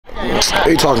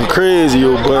They talking crazy,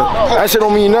 yo, but that shit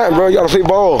don't mean nothing, bro. You gotta play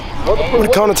ball. When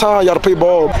it come to time, you gotta play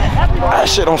ball. That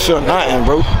shit don't feel nothing,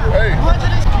 bro. Hey, hit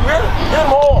him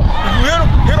hard. You hit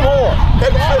him hard.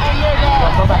 Hit him hard.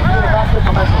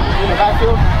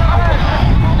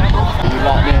 You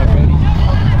locked in, buddy.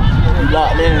 You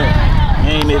locked in.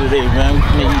 You ain't there today, man.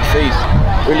 We need you face.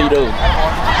 Really though.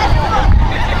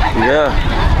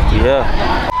 Yeah.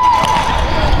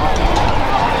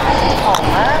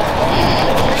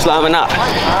 Slamming up. I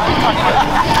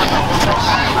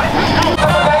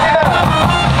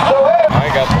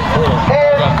ain't got the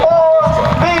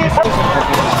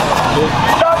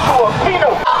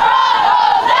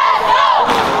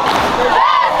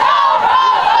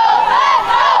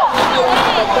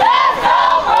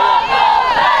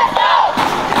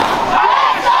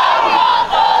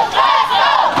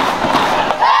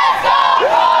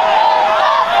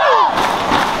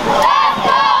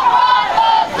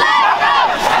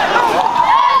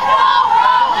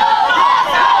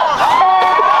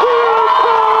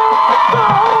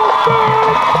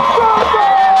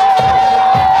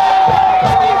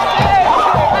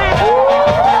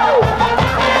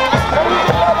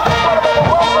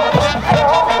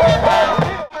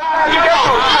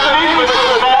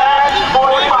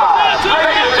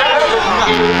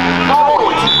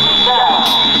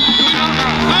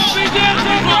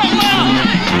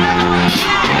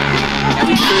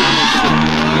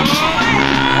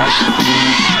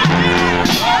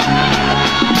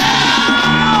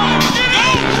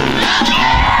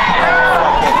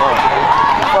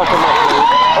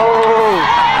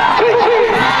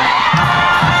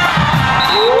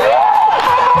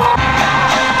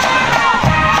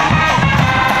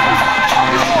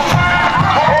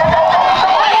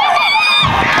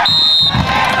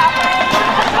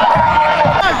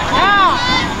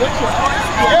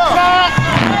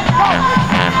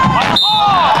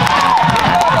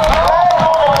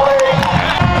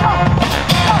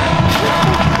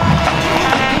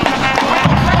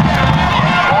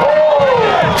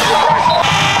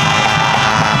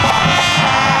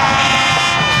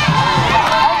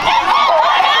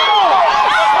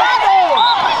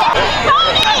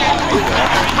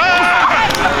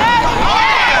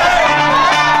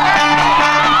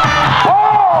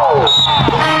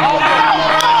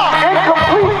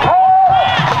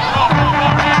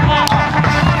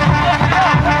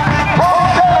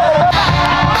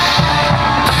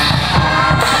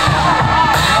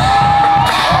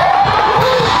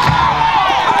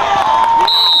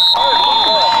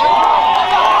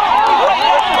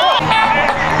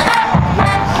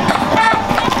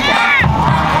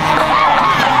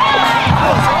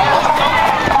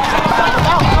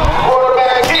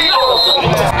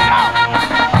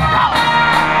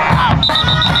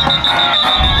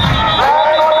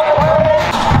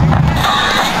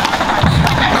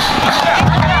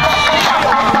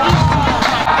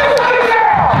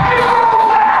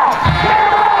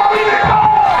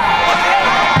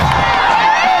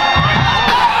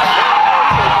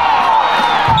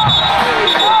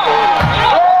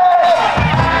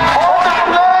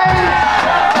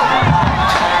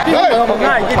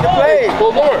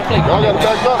Y'all gotta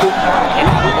back up.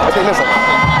 I think that's a...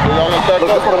 Y'all gotta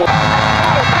back up.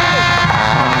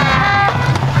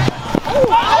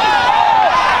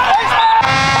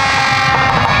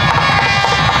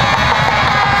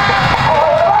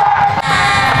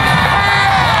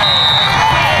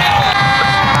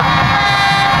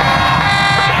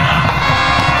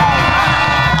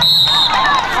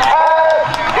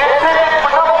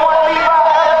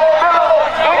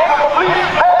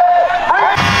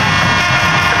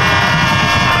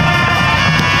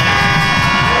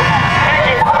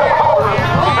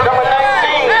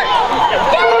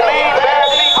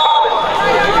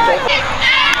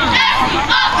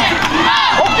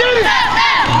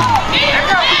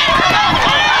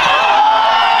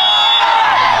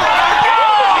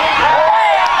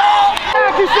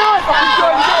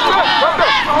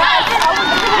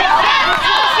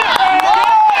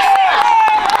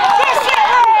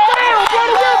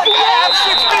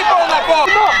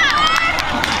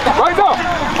 Right now.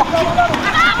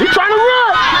 You trying to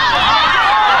run?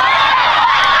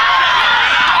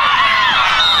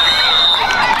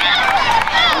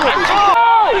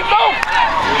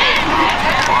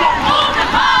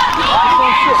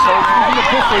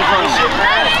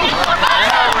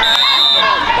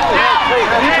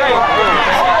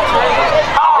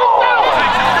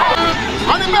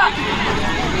 Run it back.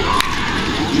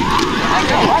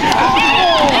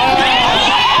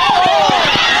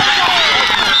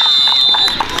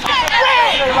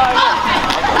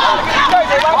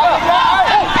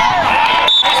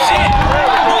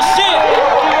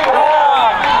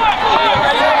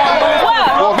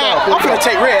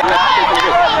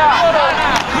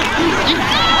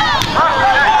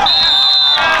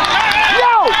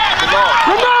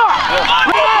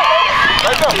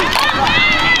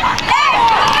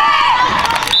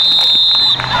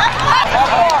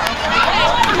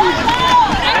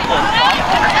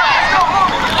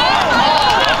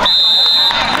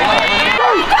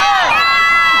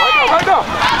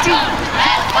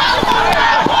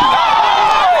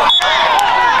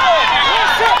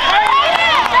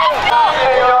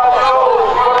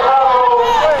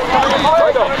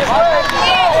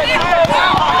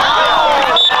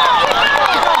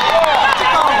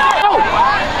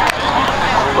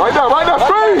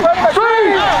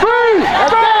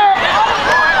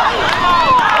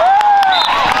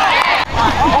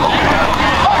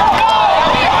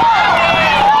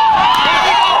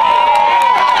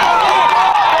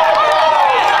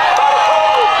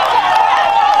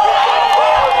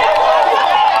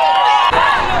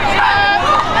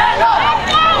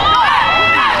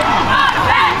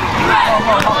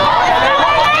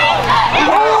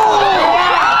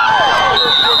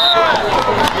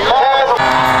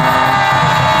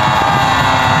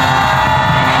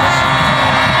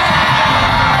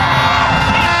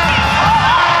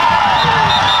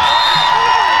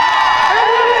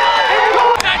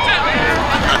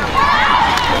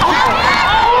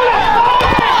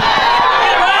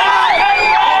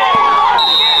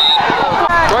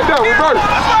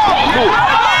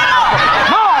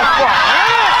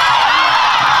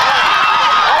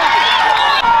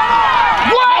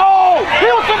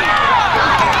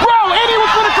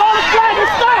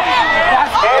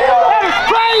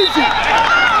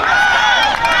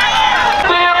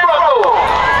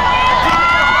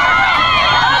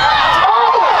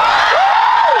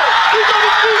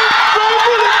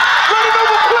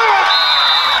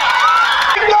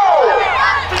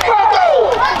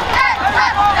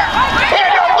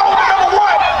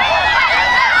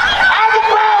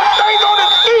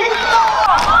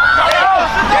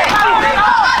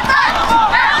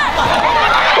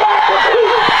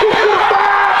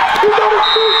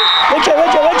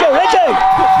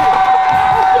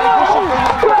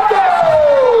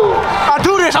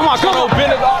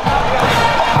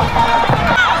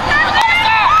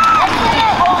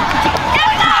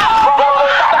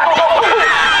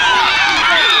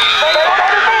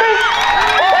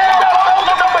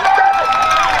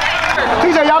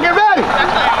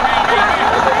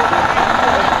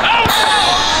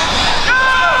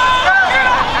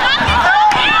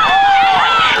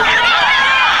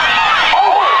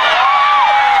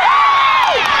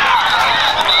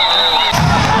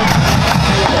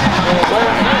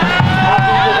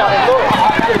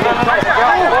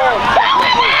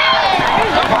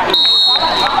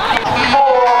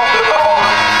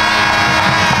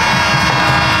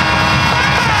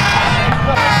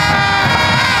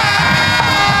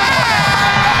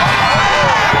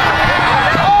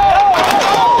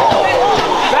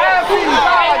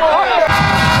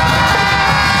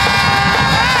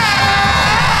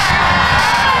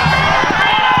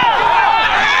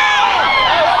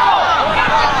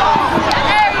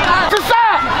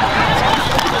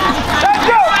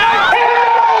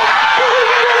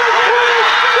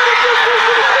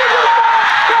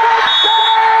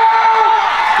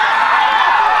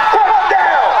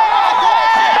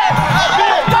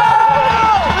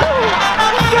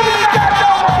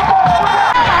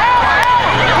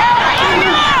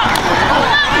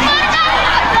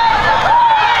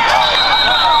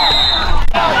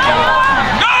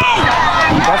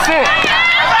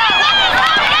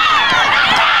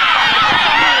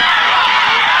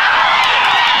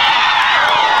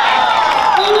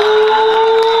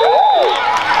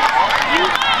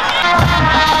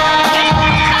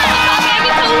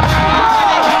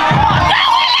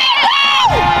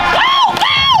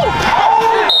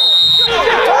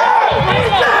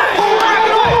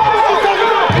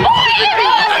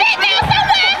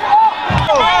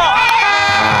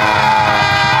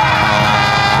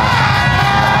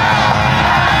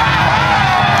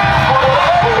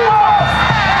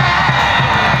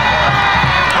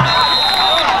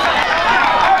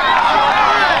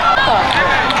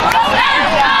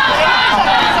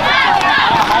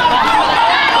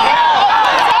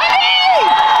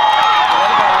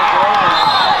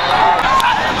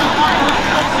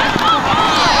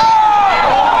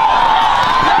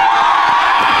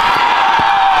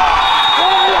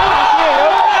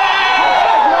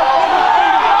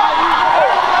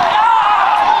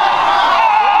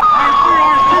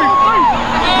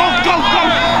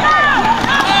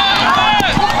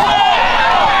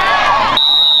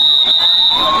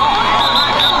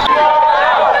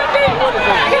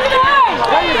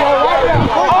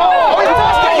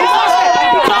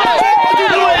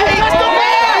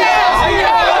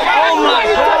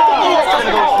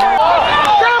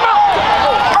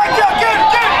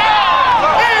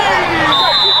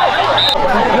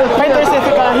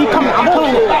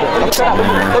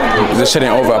 This shit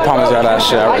ain't over. I promise y'all that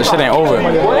shit. This shit ain't over.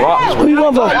 Who you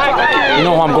going for? You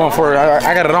know who I'm going for.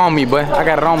 I got it on me, boy. I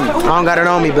got it on me. I don't got it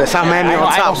on me, but South Miami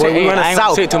on top, boy. We running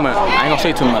south. I ain't gonna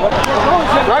say too much.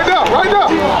 Right now, right now.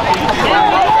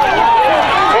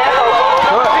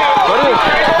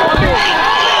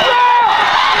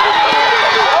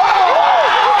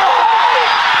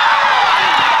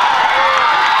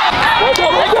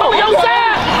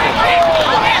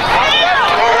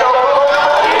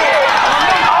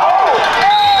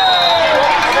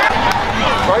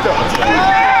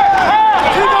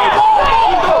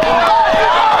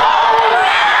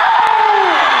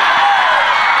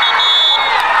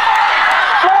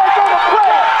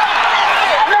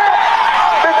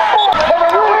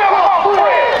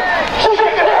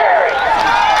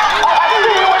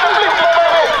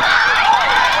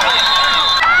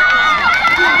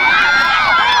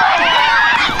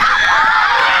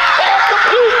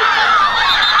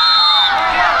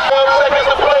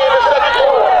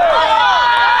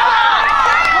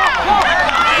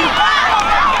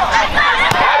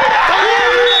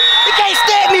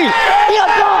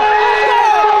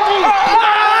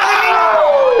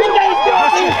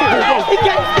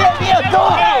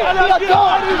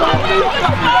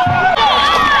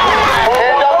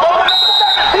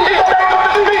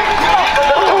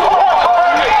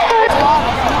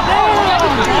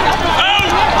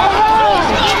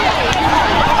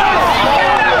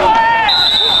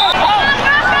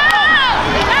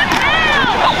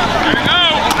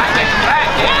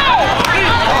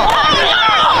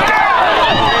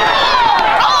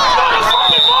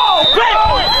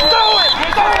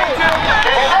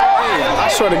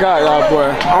 Swear to God, y'all, boy.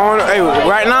 Hey,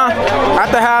 right now,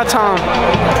 after halftime,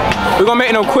 we gonna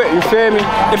make no quit. You feel me?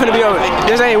 It finna be over.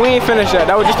 We ain't finished yet.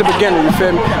 That was just the beginning. You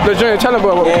feel me? But Junior, tell them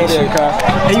what we did, Kyle.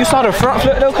 And you saw the front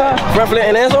flip though, Kyle? Front flip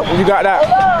and answer? You got that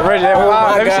ready?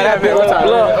 Let me see that bit.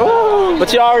 But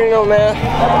you already know, man.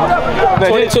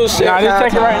 22 shit. Nah, just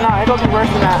check it right now. It gonna be worse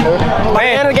than that, dude. By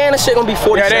the end of the game, this shit gonna be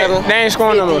 47. Yeah, they ain't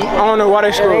scoring no more. I don't know why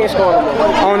they scored.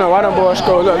 I don't know why them boys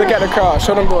scored. Look at the crowd.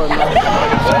 Show them boys, man.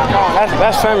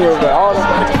 That's family over there. All them.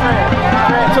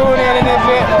 Tune in this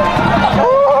bit.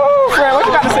 Ooh, friend, what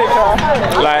you got to say, Carl?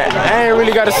 Like, I ain't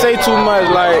really got to say too much.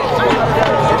 Like,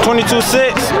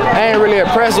 22-6, I ain't really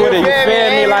impressed with it. You feel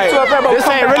me? Like, this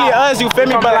ain't really us. You feel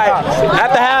me? But like,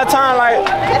 after halftime, like,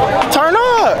 turn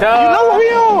up. You know what we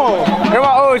on. Where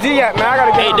my OG at, man? I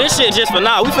gotta get. Hey, this shit just for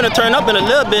now. We finna turn up in a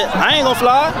little bit. I ain't gonna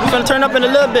fly. We finna turn up in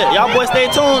a little bit. Y'all boys stay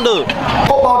tuned, dude.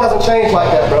 Football doesn't change like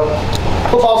that, bro.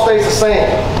 Football stays the same.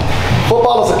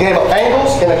 Football is a game of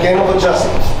angles and a game of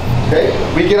adjustments. Okay?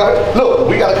 We get our, look,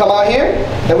 we gotta come out here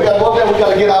and we gotta go up there, we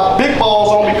gotta get our big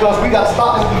balls on because we gotta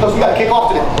stop this because we gotta kick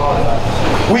off to them.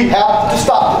 We have to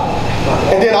stop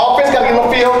them. And then the offense gotta get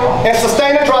on the field and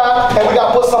sustain the drive, and we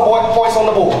gotta put some points on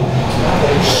the board.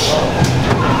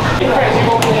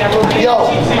 Yo,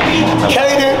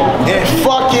 Caden is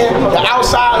fucking the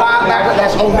outside linebacker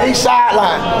that's on their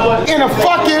sideline. In a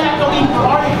fucking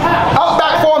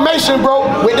outback formation,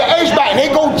 bro, with the H-back. They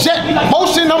go jet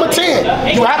motion number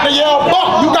 10. You have to yell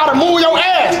bump. You gotta move your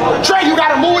ass. Trey, you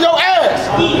gotta move your ass.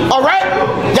 Alright?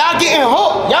 Y'all getting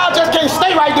hooked. Y'all just can't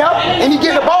stay right there and you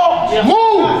get the ball.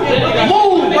 Move.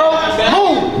 Move, bro.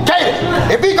 Move.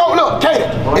 Caden. If he go, look,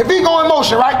 Caden. If he go in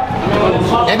motion, right?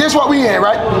 And this what we in,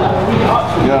 right?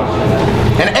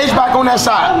 Yeah. And the H-back on that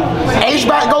side.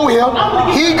 H-back go here.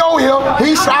 He go here.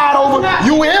 He slide over.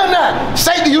 You in there.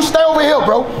 Safety, you stay over here,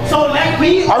 bro.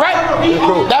 Alright?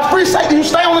 That free safety, you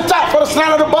stay on the top for the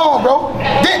center of the bone, bro.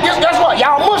 Guess what?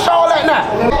 Y'all mush all that now.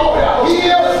 He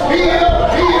here.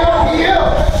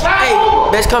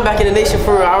 Hey, best comeback in the nation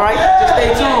for real, alright? Just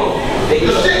stay tuned.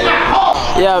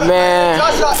 Yeah, man.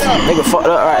 Nigga fucked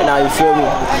up right now, you feel me?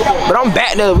 But I'm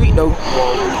back next week, though.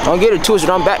 Don't get it twisted,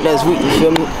 I'm back next week, you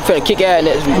feel me? Finna kick ass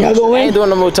next week. I ain't doing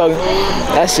no more talking.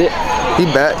 That's it. He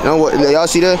back. You know what? Y'all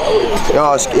see that?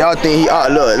 Y'all think he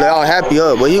out? Look, y'all happy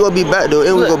up, but he gonna be back though.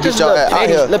 And we gonna beat y'all out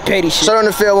here. Little petty shit. Shut on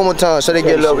the field one more time so they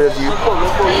get a little review.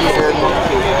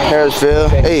 Harrisfield.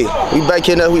 Hey, we back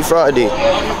here next week Friday.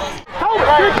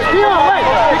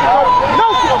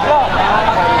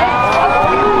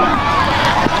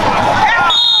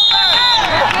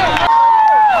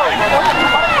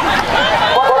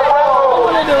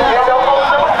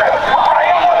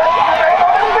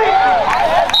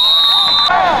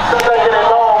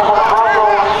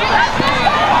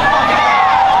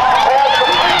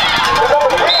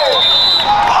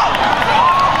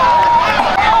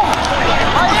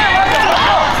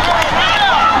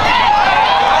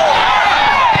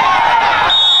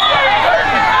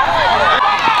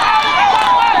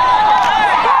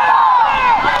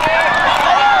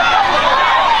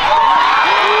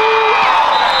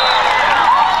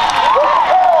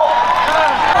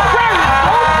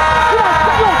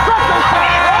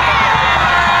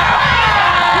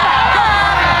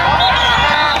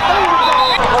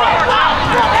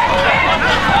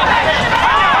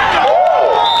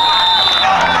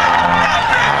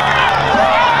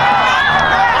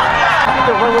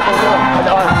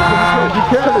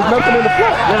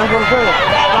 That's what I'm saying.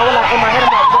 If I went like in my head,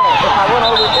 I'm like, bro, if I went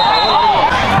over,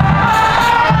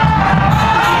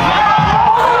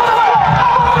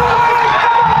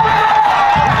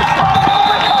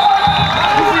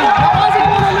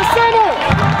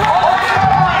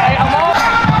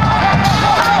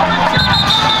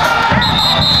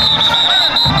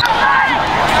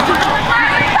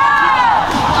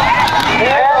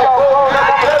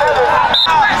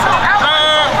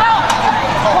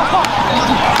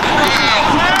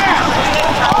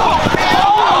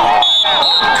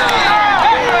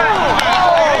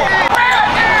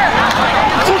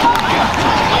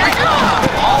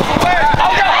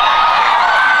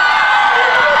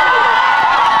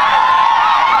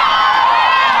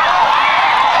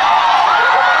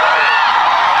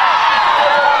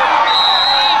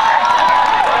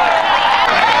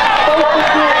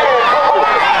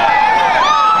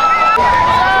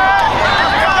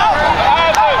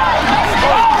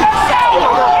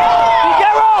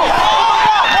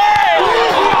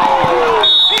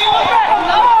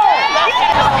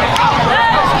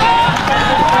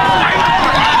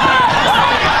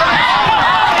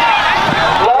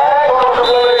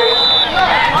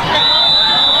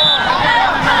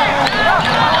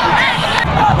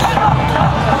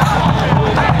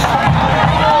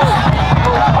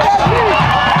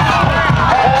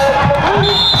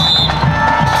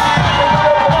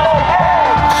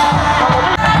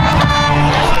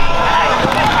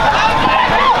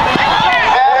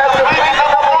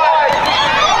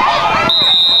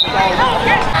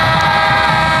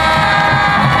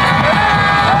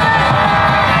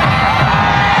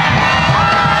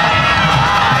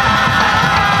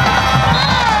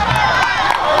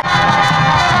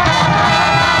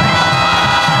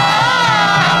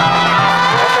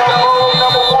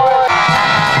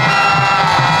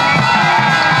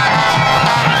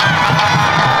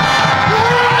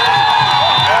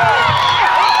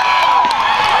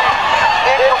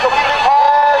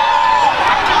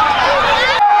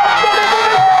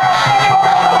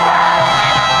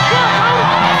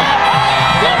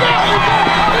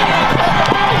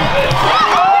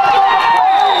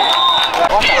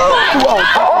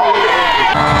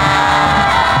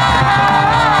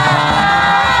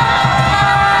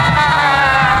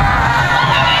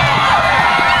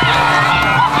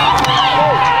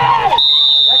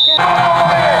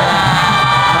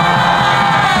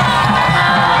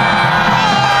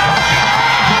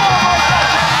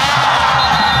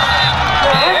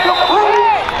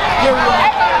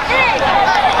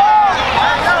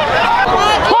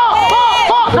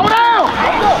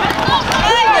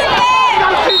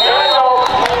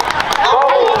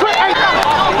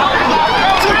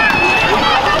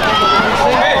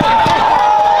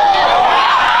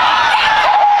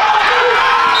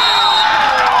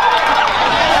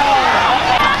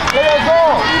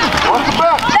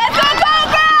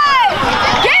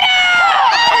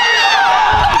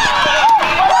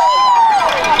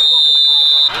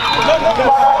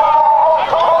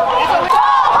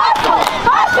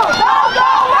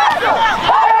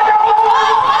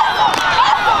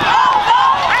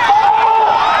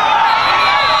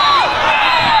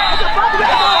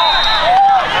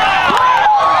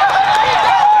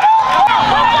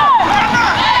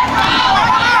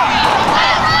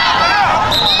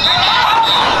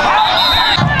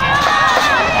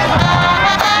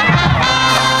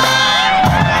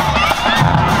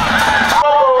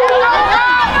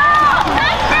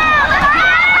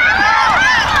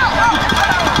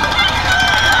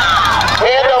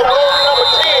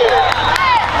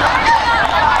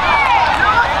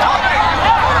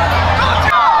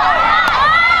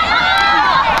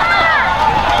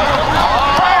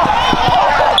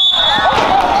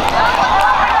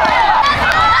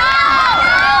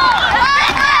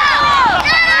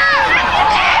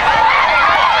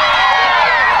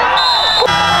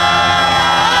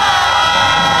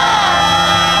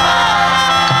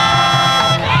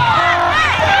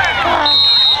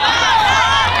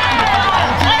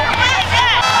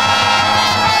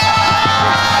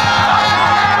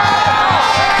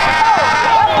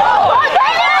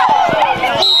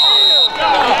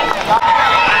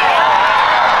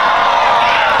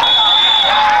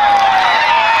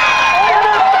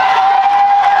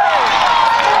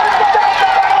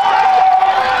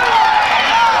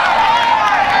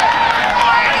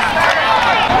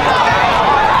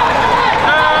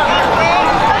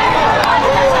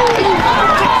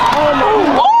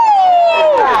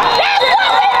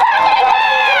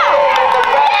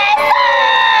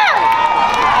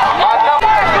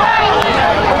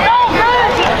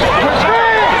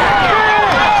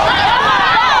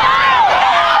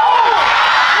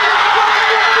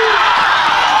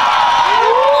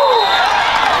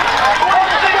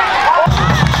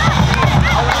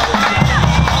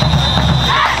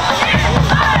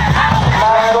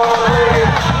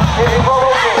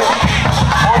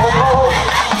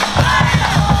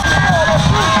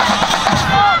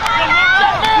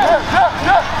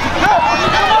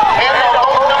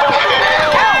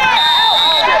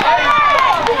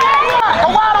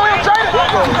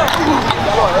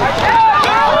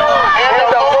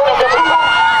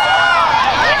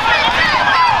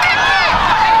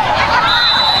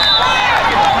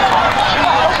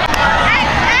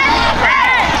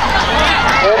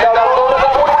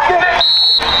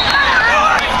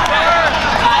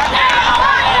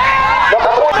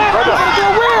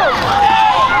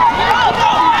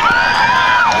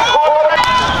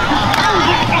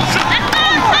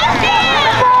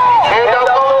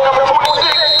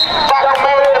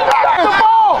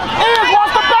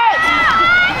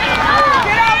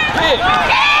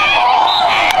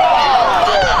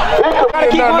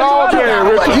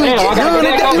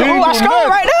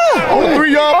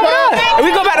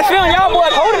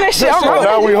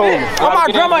 hold me. I'm my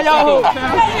grandma, y'all hold.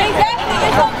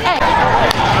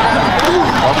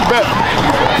 Bet.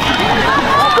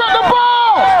 Get the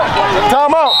ball!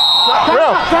 Time out.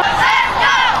 Yeah.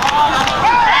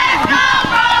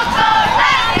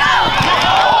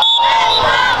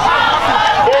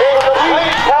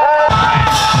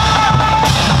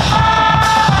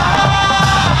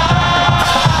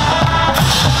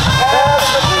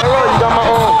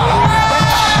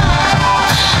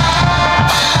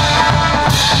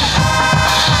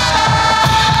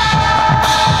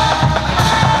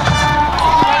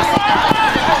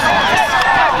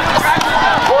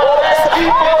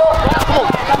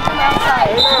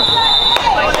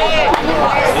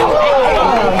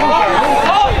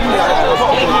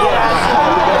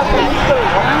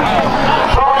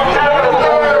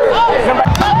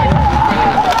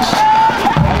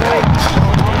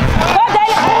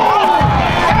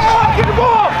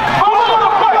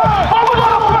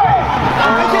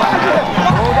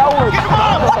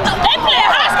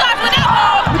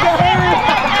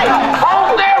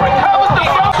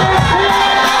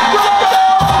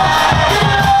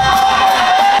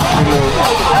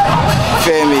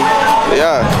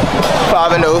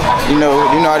 You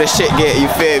know how this shit get, you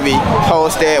feel me?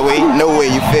 Homestead way, no way,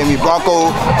 you feel me?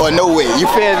 Bronco or no way, you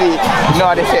feel me? You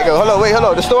know how this shit go. Hold on, wait, hold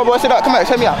on. The store boy, sit up. Come on,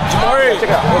 check me out. Check it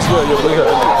out. What's good, yo?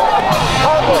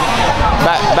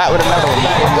 Back with another one.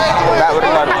 Back with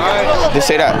another one. Just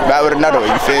say that. Back with another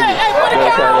one, you feel me?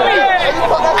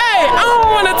 Hey, I don't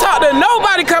want to talk to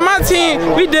nobody because my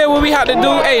team, we did what we had to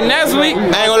do. Hey, next week. I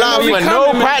ain't gonna lie, we went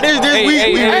no practice this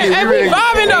week. We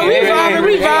vibing though. We vibing.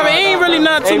 Ain't really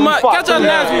nothing too much. Catch us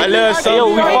next week. Yo,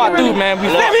 we fought through, man.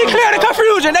 Let me clear the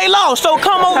confusion. They lost, so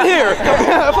come over here. What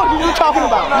the fuck are you talking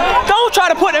about? Don't try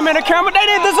to put them in the camera. They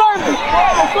didn't deserve it.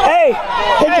 Hey,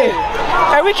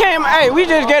 we came. Hey, we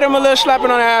just gave them a little slapping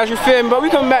on the ass. You feel me? But we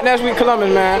coming back next week, Columbus,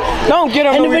 man. Don't get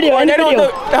them. End the video. End the video.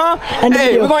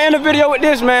 Hey, we're gonna end the video with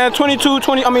this, man.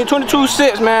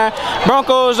 22-6, man.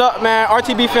 Broncos up, man.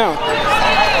 RTB film.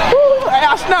 Woo, hey,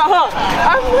 I snap, huh?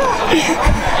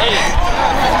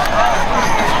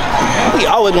 We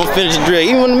always gonna finish the drill.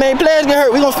 Even when the main players get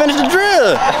hurt, we gonna finish the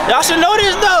drill. Y'all should know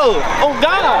this though. Oh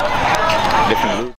God.